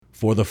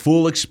For the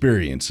full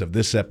experience of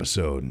this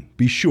episode,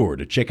 be sure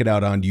to check it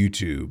out on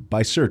YouTube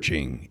by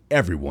searching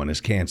Everyone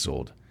is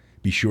Canceled.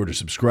 Be sure to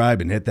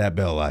subscribe and hit that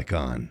bell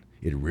icon.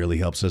 It really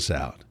helps us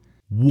out.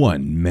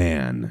 One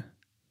man.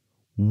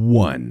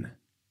 One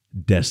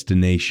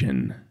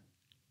destination.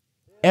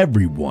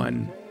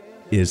 Everyone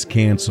is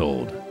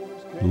Canceled.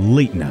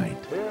 Late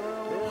night.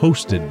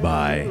 Hosted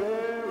by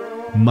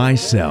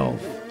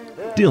myself,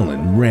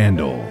 Dylan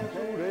Randall.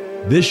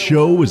 This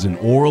show is an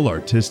oral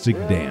artistic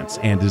dance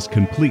and is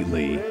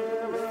completely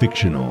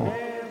fictional.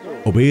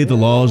 Obey the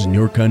laws in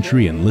your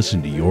country and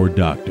listen to your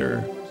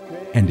doctor.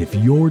 And if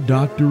your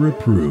doctor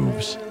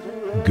approves,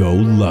 go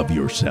love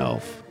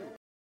yourself.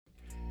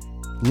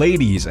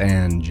 Ladies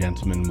and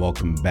gentlemen,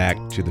 welcome back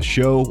to the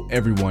show.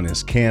 Everyone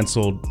is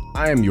Canceled.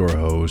 I am your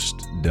host,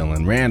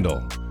 Dylan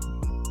Randall.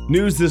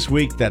 News this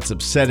week that's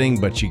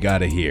upsetting, but you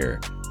gotta hear.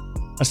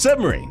 A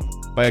submarine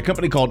by a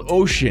company called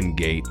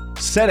OceanGate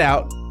set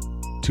out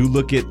to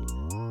look at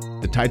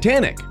the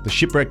Titanic, the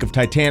shipwreck of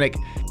Titanic,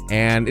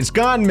 and it's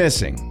gone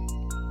missing.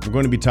 We're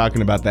going to be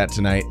talking about that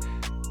tonight.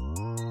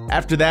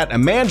 After that, a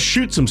man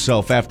shoots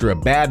himself after a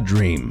bad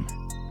dream.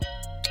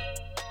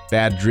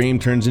 Bad dream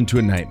turns into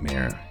a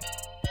nightmare.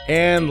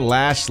 And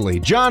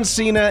lastly, John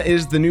Cena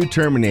is the new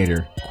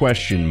Terminator, ?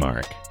 Let's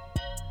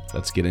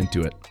get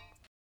into it.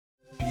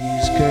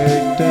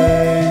 Cheesecake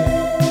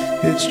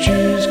day, it's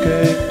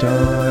cheesecake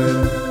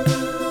time.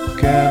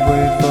 Can't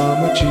wait for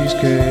my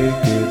cheesecake,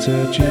 it's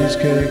a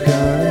cheesecake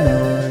kind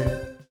of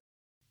night.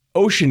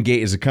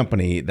 OceanGate is a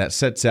company that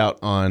sets out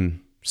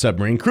on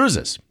submarine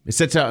cruises. It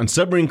sets out on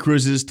submarine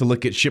cruises to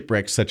look at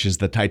shipwrecks such as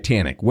the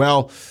Titanic.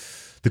 Well,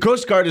 the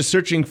Coast Guard is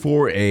searching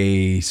for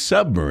a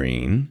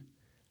submarine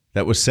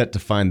that was set to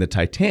find the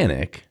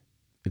Titanic.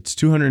 It's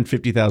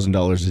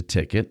 $250,000 a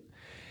ticket,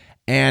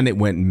 and it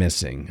went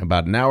missing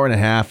about an hour and a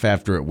half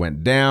after it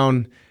went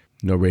down.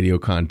 No radio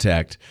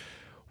contact.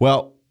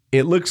 Well,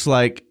 it looks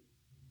like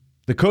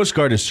the Coast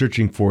Guard is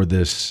searching for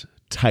this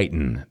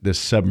Titan, this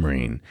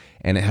submarine,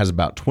 and it has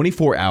about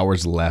 24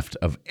 hours left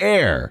of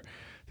air.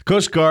 The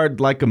Coast Guard,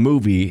 like a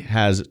movie,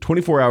 has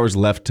 24 hours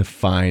left to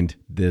find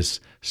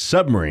this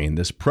submarine,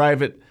 this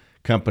private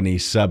company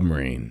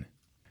submarine.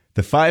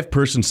 The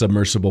 5-person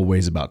submersible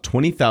weighs about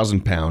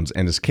 20,000 pounds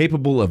and is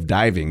capable of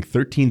diving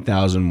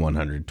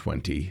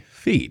 13,120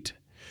 feet.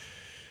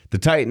 The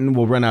Titan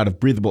will run out of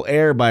breathable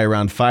air by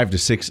around 5 to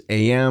 6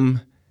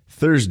 a.m.,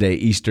 Thursday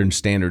Eastern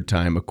Standard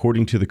Time,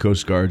 according to the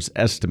Coast Guard's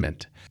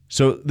estimate.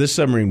 So this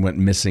submarine went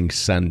missing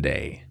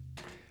Sunday.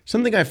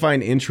 Something I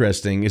find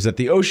interesting is that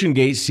the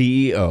OceanGate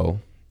CEO,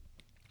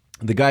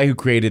 the guy who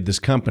created this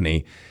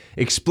company,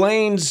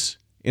 explains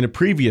in a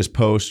previous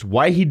post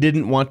why he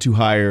didn't want to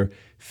hire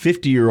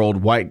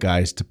 50-year-old white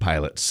guys to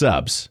pilot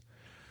subs.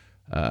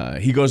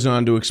 He goes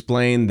on to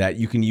explain that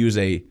you can use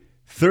a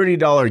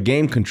 $30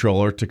 game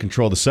controller to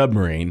control the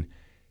submarine,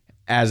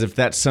 as if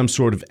that's some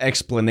sort of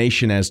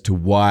explanation as to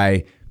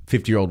why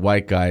 50-year-old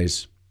white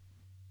guys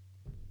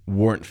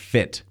weren't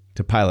fit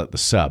to pilot the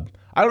sub.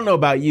 I don't know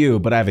about you,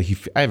 but I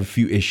have a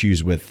few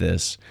issues with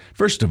this.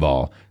 First of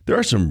all, there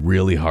are some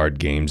really hard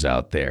games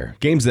out there,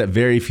 games that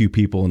very few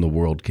people in the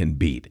world can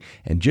beat.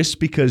 And just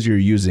because you're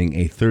using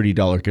a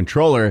 $30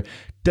 controller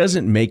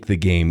doesn't make the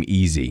game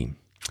easy.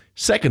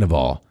 Second of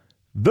all,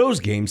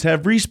 those games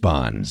have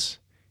respawns.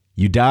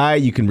 You die,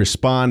 you can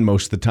respawn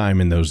most of the time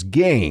in those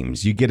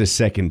games. You get a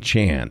second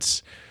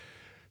chance.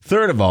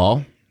 Third of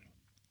all,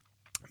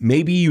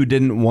 maybe you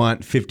didn't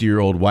want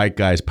 50-year-old white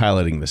guys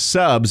piloting the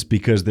subs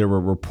because there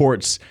were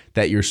reports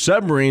that your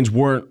submarines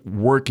weren't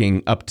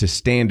working up to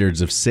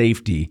standards of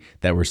safety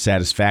that were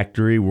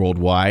satisfactory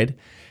worldwide.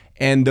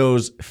 And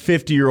those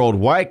 50-year-old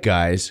white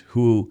guys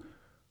who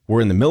were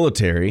in the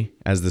military,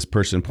 as this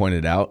person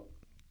pointed out,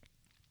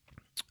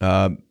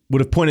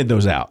 would have pointed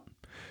those out.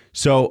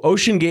 So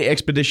OceanGate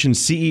Expedition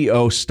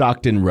CEO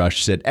Stockton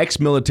Rush said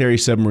ex-military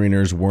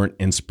submariners weren't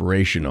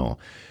inspirational.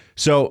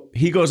 So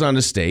he goes on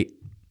to state,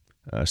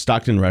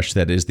 Stockton Rush,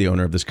 that is the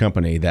owner of this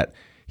company, that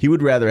he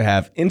would rather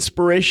have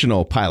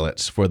inspirational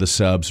pilots for the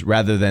subs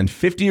rather than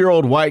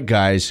 50-year-old white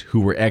guys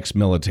who were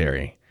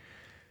ex-military.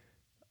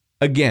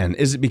 Again,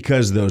 is it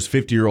because those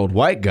 50-year-old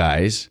white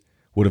guys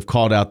would have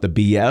called out the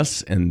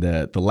BS and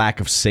the lack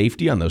of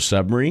safety on those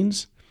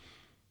submarines?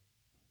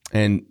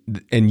 And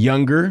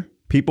younger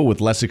people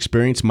with less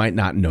experience might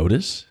not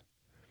notice?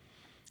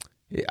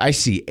 I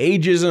see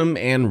ageism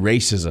and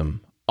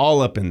racism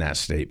all up in that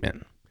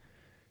statement.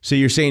 So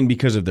you're saying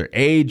because of their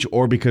age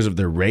or because of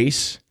their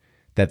race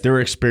that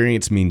their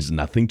experience means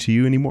nothing to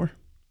you anymore?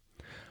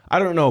 I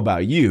don't know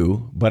about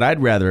you, but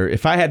I'd rather,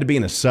 if I had to be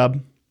in a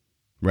sub,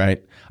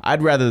 right,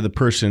 I'd rather the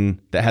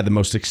person that had the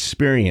most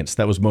experience,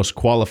 that was most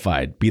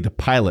qualified, be the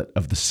pilot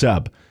of the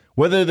sub,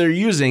 whether they're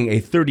using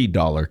a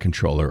 $30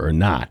 controller or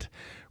not,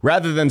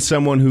 rather than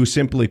someone who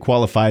simply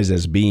qualifies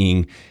as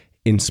being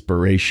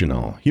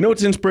inspirational. You know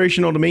what's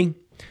inspirational to me?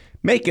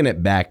 Making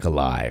it back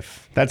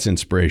alive. That's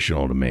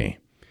inspirational to me.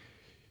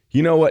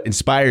 You know what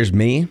inspires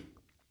me?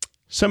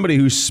 Somebody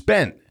who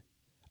spent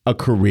a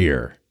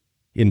career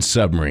in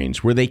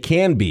submarines, where they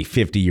can be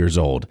 50 years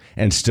old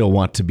and still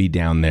want to be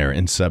down there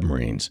in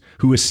submarines,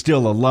 who is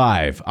still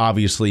alive,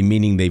 obviously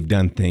meaning they've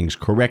done things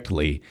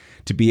correctly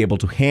to be able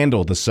to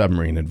handle the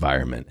submarine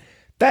environment.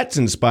 That's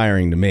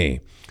inspiring to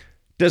me.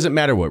 Doesn't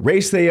matter what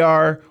race they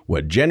are,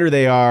 what gender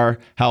they are,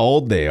 how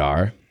old they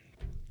are.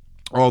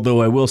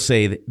 Although I will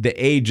say that the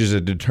age is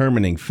a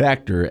determining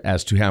factor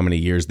as to how many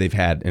years they've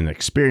had an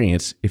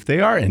experience if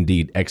they are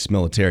indeed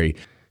ex-military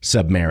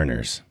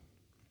submariners.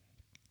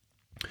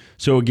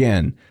 So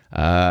again,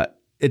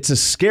 it's a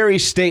scary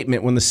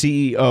statement when the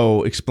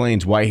CEO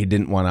explains why he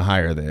didn't want to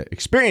hire the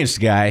experienced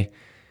guy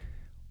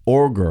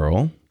or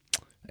girl,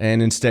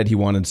 and instead he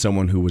wanted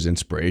someone who was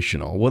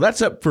inspirational. Well,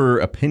 that's up for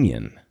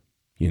opinion.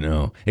 You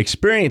know,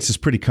 experience is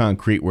pretty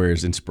concrete,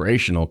 whereas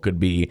inspirational could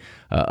be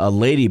a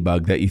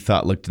ladybug that you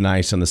thought looked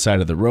nice on the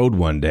side of the road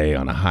one day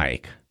on a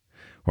hike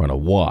or on a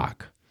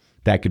walk.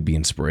 That could be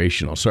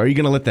inspirational. So are you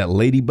going to let that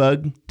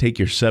ladybug take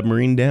your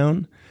submarine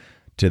down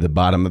to the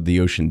bottom of the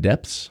ocean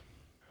depths?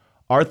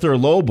 Arthur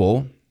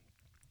Lobel,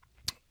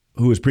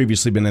 who has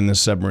previously been in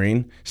this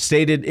submarine,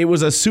 stated it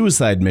was a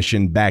suicide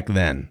mission back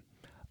then.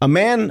 A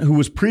man who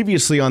was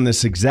previously on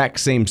this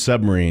exact same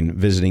submarine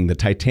visiting the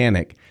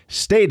Titanic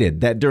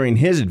stated that during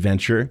his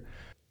adventure,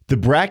 the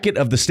bracket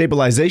of the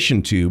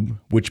stabilization tube,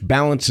 which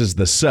balances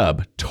the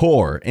sub,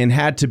 tore and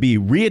had to be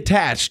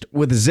reattached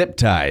with zip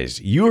ties.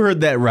 You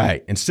heard that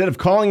right. Instead of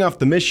calling off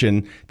the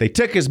mission, they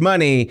took his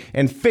money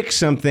and fixed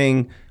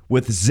something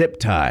with zip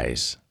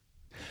ties.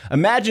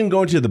 Imagine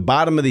going to the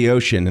bottom of the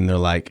ocean and they're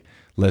like,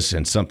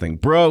 listen, something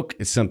broke.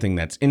 It's something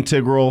that's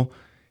integral.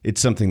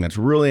 It's something that's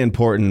really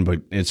important,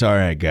 but it's all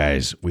right,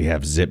 guys. We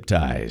have zip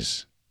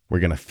ties. We're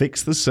going to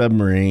fix the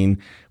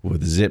submarine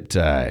with zip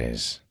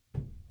ties.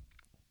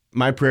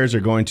 My prayers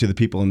are going to the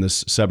people in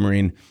this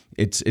submarine.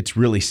 It's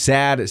really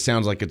sad. It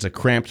sounds like it's a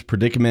cramped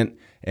predicament,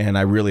 and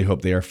I really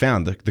hope they are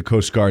found. The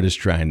Coast Guard is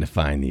trying to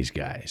find these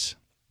guys.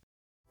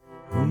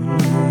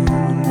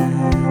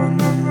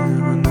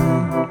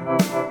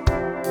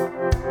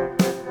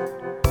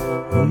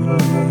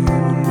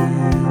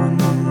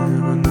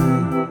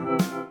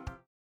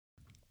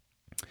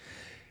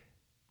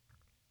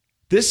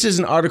 This is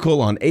an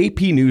article on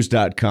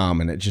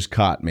apnews.com, and it just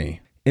caught me.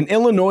 An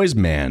Illinois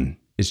man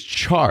is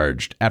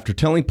charged after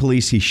telling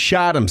police he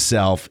shot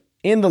himself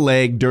in the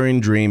leg during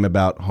a dream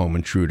about home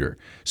intruder.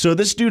 So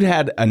this dude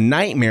had a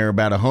nightmare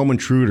about a home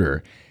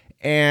intruder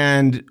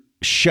and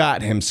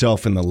shot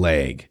himself in the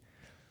leg.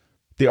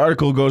 The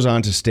article goes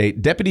on to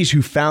state, deputies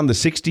who found the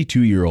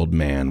 62-year-old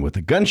man with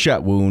a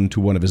gunshot wound to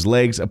one of his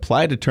legs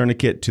applied a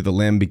tourniquet to the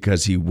limb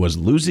because he was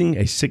losing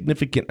a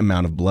significant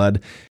amount of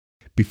blood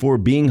before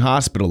being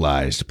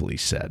hospitalized,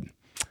 police said.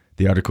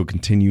 The article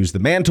continues, the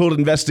man told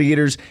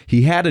investigators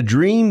he had a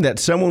dream that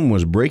someone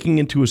was breaking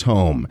into his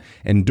home,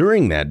 and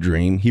during that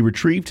dream, he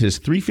retrieved his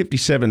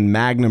 .357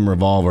 Magnum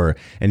revolver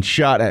and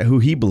shot at who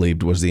he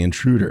believed was the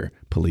intruder,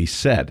 police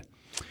said.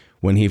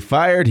 When he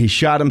fired, he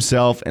shot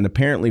himself and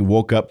apparently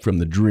woke up from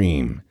the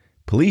dream,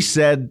 police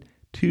said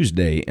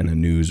Tuesday in a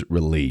news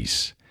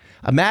release.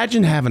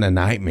 Imagine having a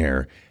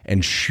nightmare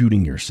and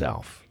shooting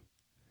yourself.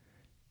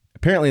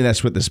 Apparently,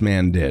 that's what this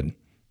man did.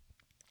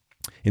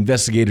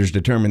 Investigators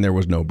determined there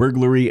was no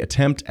burglary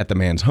attempt at the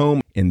man's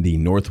home in the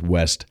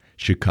northwest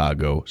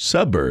Chicago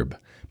suburb,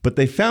 but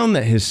they found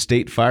that his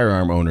state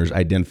firearm owner's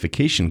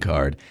identification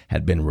card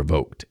had been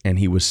revoked, and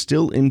he was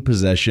still in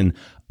possession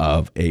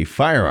of a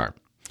firearm.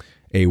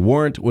 A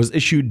warrant was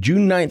issued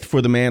June 9th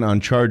for the man on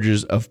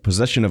charges of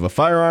possession of a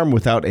firearm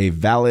without a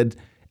valid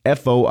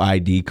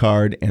FOID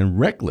card and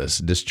reckless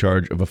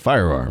discharge of a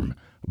firearm.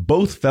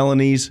 Both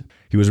felonies.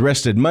 He was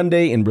arrested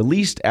Monday and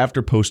released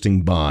after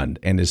posting bond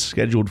and is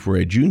scheduled for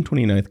a June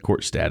 29th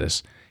court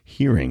status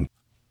hearing.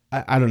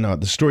 I don't know.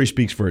 The story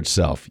speaks for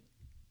itself.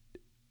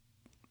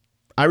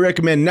 I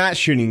recommend not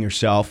shooting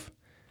yourself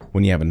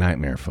when you have a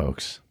nightmare,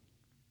 folks.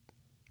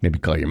 Maybe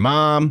call your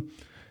mom.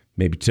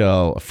 Maybe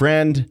tell a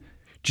friend.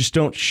 Just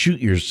don't shoot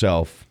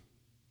yourself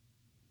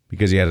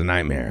because you had a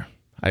nightmare.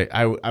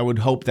 I would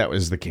hope that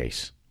was the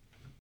case.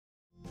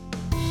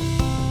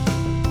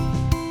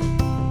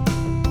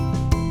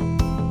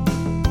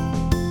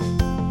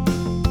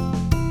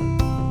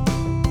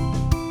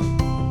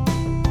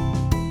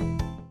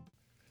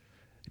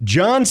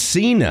 John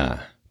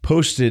Cena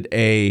posted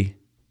a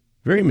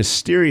very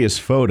mysterious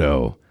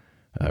photo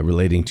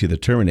relating to the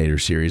Terminator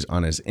series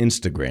on his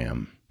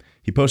Instagram.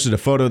 He posted a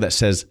photo that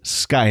says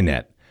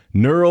Skynet,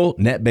 neural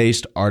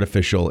net-based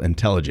artificial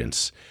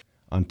intelligence.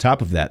 On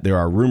top of that, there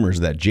are rumors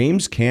that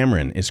James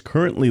Cameron is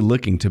currently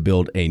looking to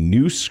build a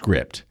new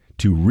script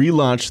to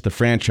relaunch the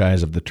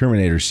franchise of the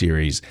Terminator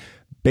series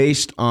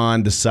based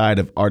on the side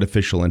of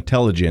artificial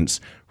intelligence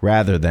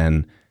rather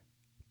than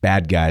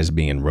bad guys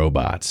being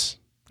robots.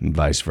 And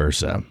vice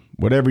versa.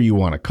 Whatever you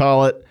want to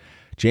call it,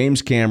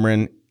 James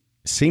Cameron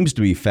seems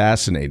to be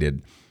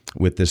fascinated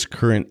with this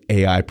current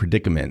AI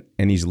predicament,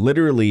 and he's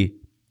literally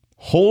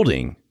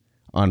holding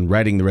on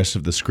writing the rest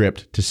of the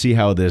script to see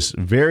how this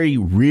very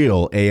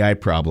real AI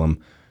problem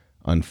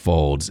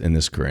unfolds in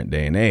this current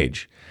day and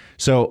age.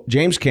 So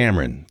James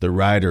Cameron, the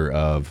writer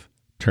of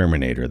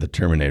Terminator, the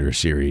Terminator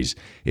series,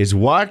 is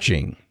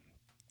watching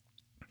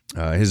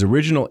his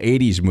original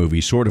 80s movie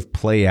sort of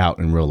play out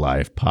in real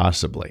life,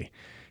 possibly.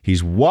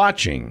 He's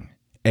watching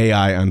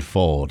AI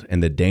unfold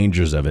and the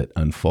dangers of it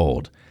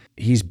unfold.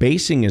 He's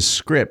basing his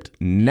script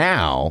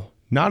now,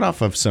 not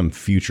off of some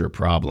future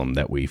problem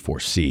that we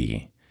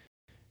foresee.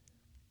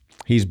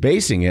 He's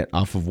basing it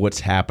off of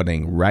what's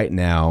happening right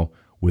now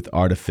with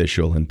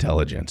artificial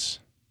intelligence.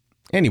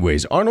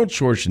 Anyways, Arnold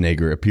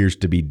Schwarzenegger appears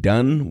to be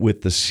done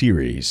with the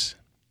series,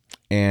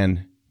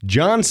 and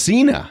John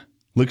Cena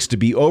looks to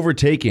be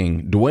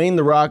overtaking Dwayne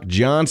 "The Rock"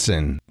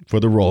 Johnson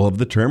for the role of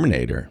the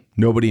Terminator.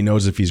 Nobody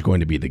knows if he's going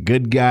to be the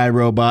good guy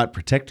robot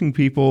protecting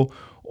people,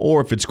 or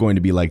if it's going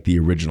to be like the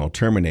original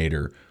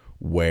Terminator,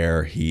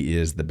 where he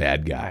is the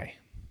bad guy.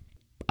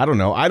 I don't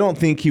know. I don't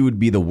think he would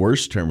be the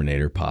worst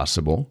Terminator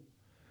possible.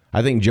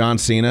 I think John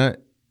Cena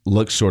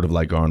looks sort of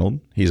like Arnold.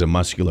 He's a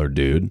muscular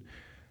dude.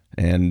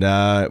 And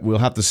we'll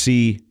have to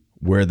see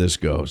where this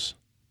goes.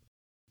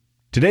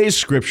 Today's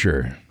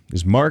scripture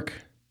is Mark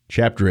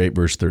chapter 8,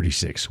 verse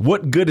 36.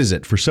 What good is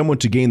it for someone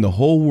to gain the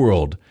whole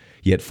world,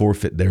 yet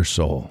forfeit their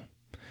soul?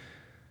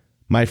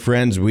 My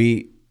friends,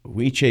 we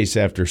chase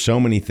after so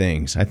many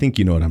things. I think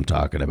you know what I'm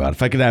talking about.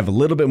 If I could have a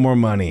little bit more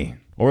money,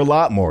 or a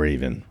lot more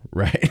even,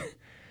 right?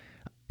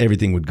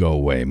 Everything would go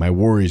away. My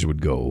worries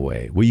would go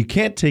away. Well, you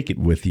can't take it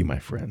with you, my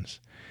friends.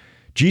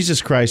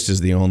 Jesus Christ is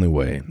the only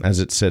way.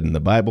 As it's said in the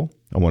Bible,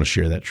 I want to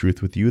share that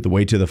truth with you. The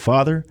way to the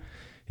Father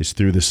is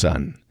through the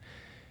Son.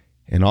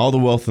 And all the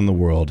wealth in the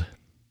world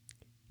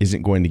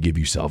isn't going to give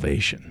you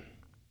salvation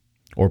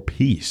or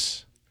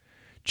peace.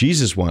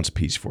 Jesus wants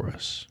peace for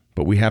us,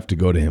 but we have to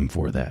go to him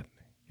for that.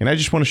 And I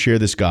just want to share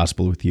this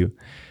gospel with you.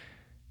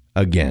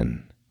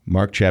 Again,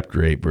 Mark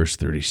chapter 8, verse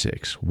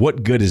 36.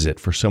 What good is it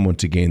for someone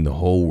to gain the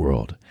whole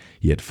world,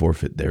 yet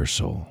forfeit their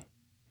soul?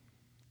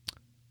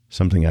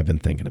 Something I've been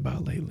thinking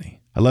about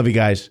lately. I love you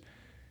guys.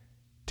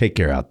 Take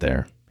care out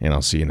there, and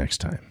I'll see you next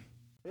time.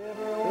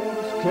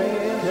 Everyone's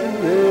crazy.